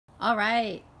All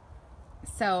right,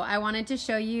 so I wanted to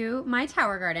show you my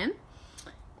tower garden,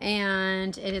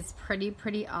 and it is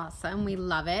pretty awesome. We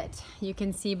love it. You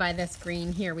can see by this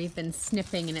green here, we've been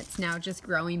snipping and it's now just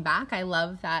growing back. I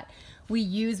love that we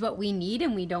use what we need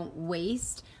and we don't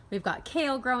waste. We've got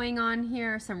kale growing on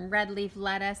here, some red leaf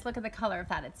lettuce. Look at the color of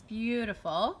that, it's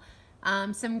beautiful.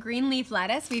 Some green leaf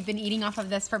lettuce. We've been eating off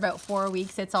of this for about 4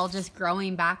 weeks. It's all just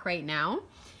growing back right now.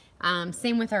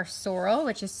 Same with our sorrel,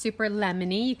 which is super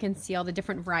lemony. You can see all the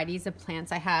different varieties of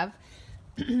plants I have.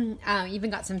 Even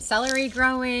got some celery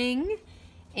growing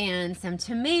and some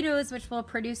tomatoes, which we'll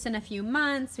produce in a few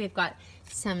months. We've got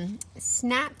some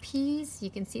snap peas. You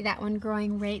can see that one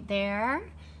growing right there.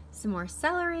 Some more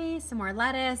celery, some more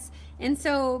lettuce. And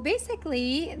so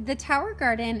basically the tower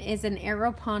garden is an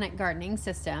aeroponic gardening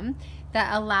system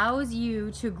that allows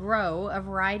you to grow a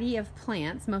variety of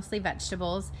plants, mostly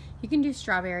vegetables. You can do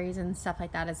strawberries and stuff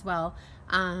like that as well.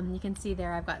 You can see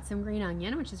there I've got some green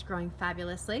onion, which is growing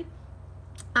fabulously.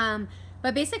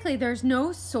 But basically there's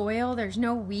no soil, there's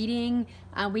no weeding.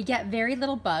 We get very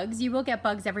little bugs. You will get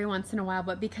bugs every once in a while,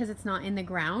 but because it's not in the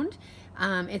ground,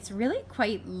 it's really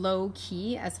quite low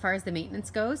key as far as the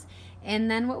maintenance goes. And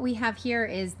then what we have here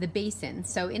is the basin.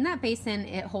 So in that basin,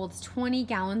 it holds 20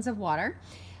 gallons of water.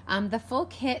 The full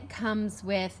kit comes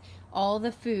with all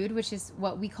the food, which is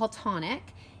what we call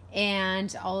tonic,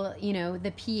 and all, you know,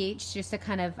 the pH, just to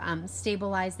kind of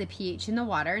stabilize the pH in the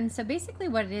water. And so basically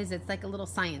what it is, it's like a little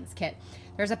science kit.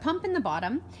 There's a pump in the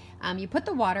bottom. You put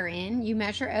the water in, you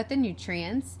measure out the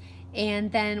nutrients,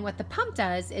 and then what the pump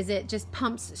does is it just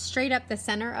pumps straight up the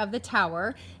center of the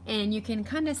tower, and you can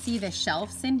kind of see the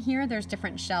shelves in here. There's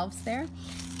different shelves there.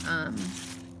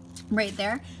 Right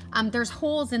there. There's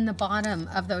holes in the bottom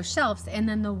of those shelves, and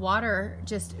then the water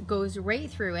just goes right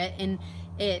through it, and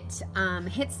it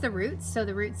hits the roots, so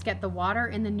the roots get the water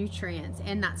and the nutrients,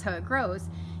 and that's how it grows.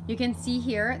 You can see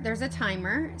here there's a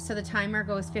timer, so the timer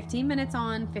goes 15 minutes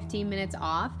on, 15 minutes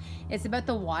off. It's about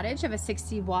the wattage of a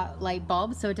 60-watt light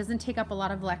bulb, so it doesn't take up a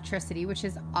lot of electricity, which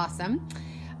is awesome.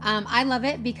 I love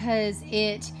it because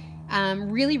it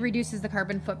really reduces the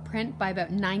carbon footprint by about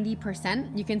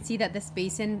 90%. You can see that this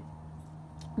basin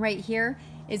right here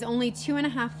is only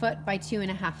 2.5 foot by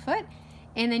 2.5 foot.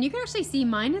 And then you can actually see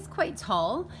mine is quite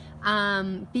tall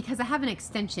because I have an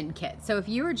extension kit. So if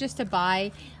you were just to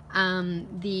buy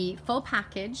the full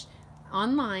package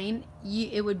online,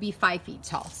 it would be 5 feet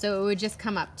tall. So it would just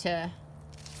come up to,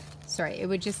 sorry, it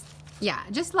would just, yeah,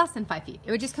 just less than 5 feet.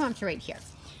 It would just come up to right here.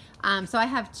 So I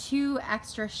have 2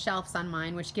 extra shelves on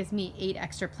mine, which gives me 8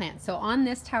 extra plants. So on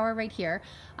this tower right here,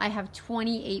 I have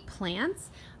 28 plants.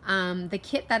 The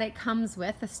kit that it comes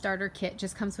with, the starter kit,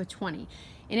 just comes with 20.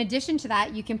 In addition to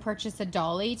that, you can purchase a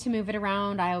dolly to move it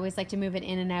around. I always like to move it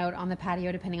in and out on the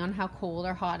patio depending on how cold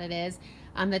or hot it is.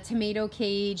 The tomato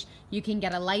cage, you can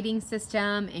get a lighting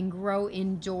system and grow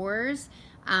indoors.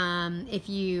 If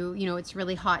you know, it's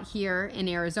really hot here in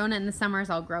Arizona in the summers,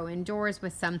 I'll grow indoors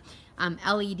with some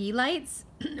LED lights.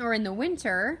 Or in the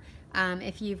winter,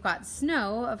 if you've got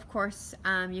snow, of course,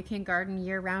 you can garden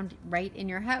year-round right in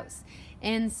your house.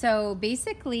 And so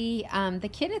basically, the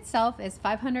kit itself is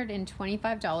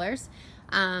 $525,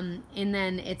 and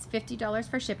then it's $50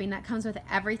 for shipping. That comes with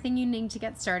everything you need to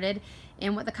get started.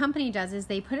 And what the company does is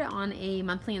they put it on a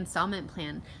monthly installment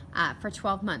plan for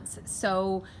 12 months.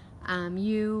 So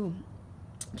you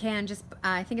can just,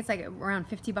 I think it's like around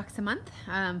 50 bucks a month,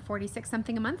 46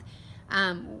 something a month.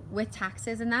 With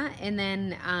taxes and that, and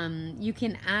then you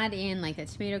can add in like the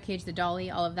tomato cage, the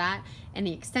dolly, all of that, and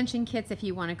the extension kits if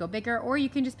you want to go bigger, or you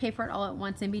can just pay for it all at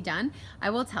once and be done. I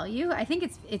will tell you, I think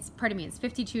it's pardon me, it's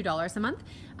 $52 a month.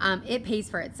 It pays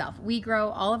for itself. We grow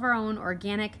all of our own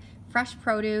organic, fresh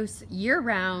produce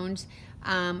year-round.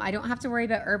 I don't have to worry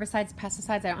about herbicides,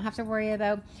 pesticides. I don't have to worry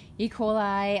about E.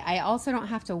 coli. I also don't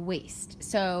have to waste.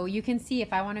 So you can see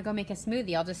if I want to go make a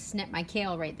smoothie, I'll just snip my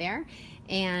kale right there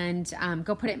and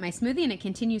go put it in my smoothie, and it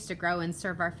continues to grow and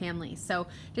serve our family. So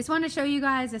just want to show you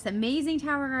guys this amazing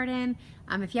tower garden.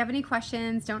 If you have any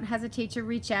questions, don't hesitate to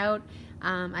reach out.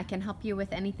 I can help you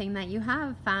with anything that you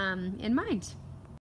have in mind.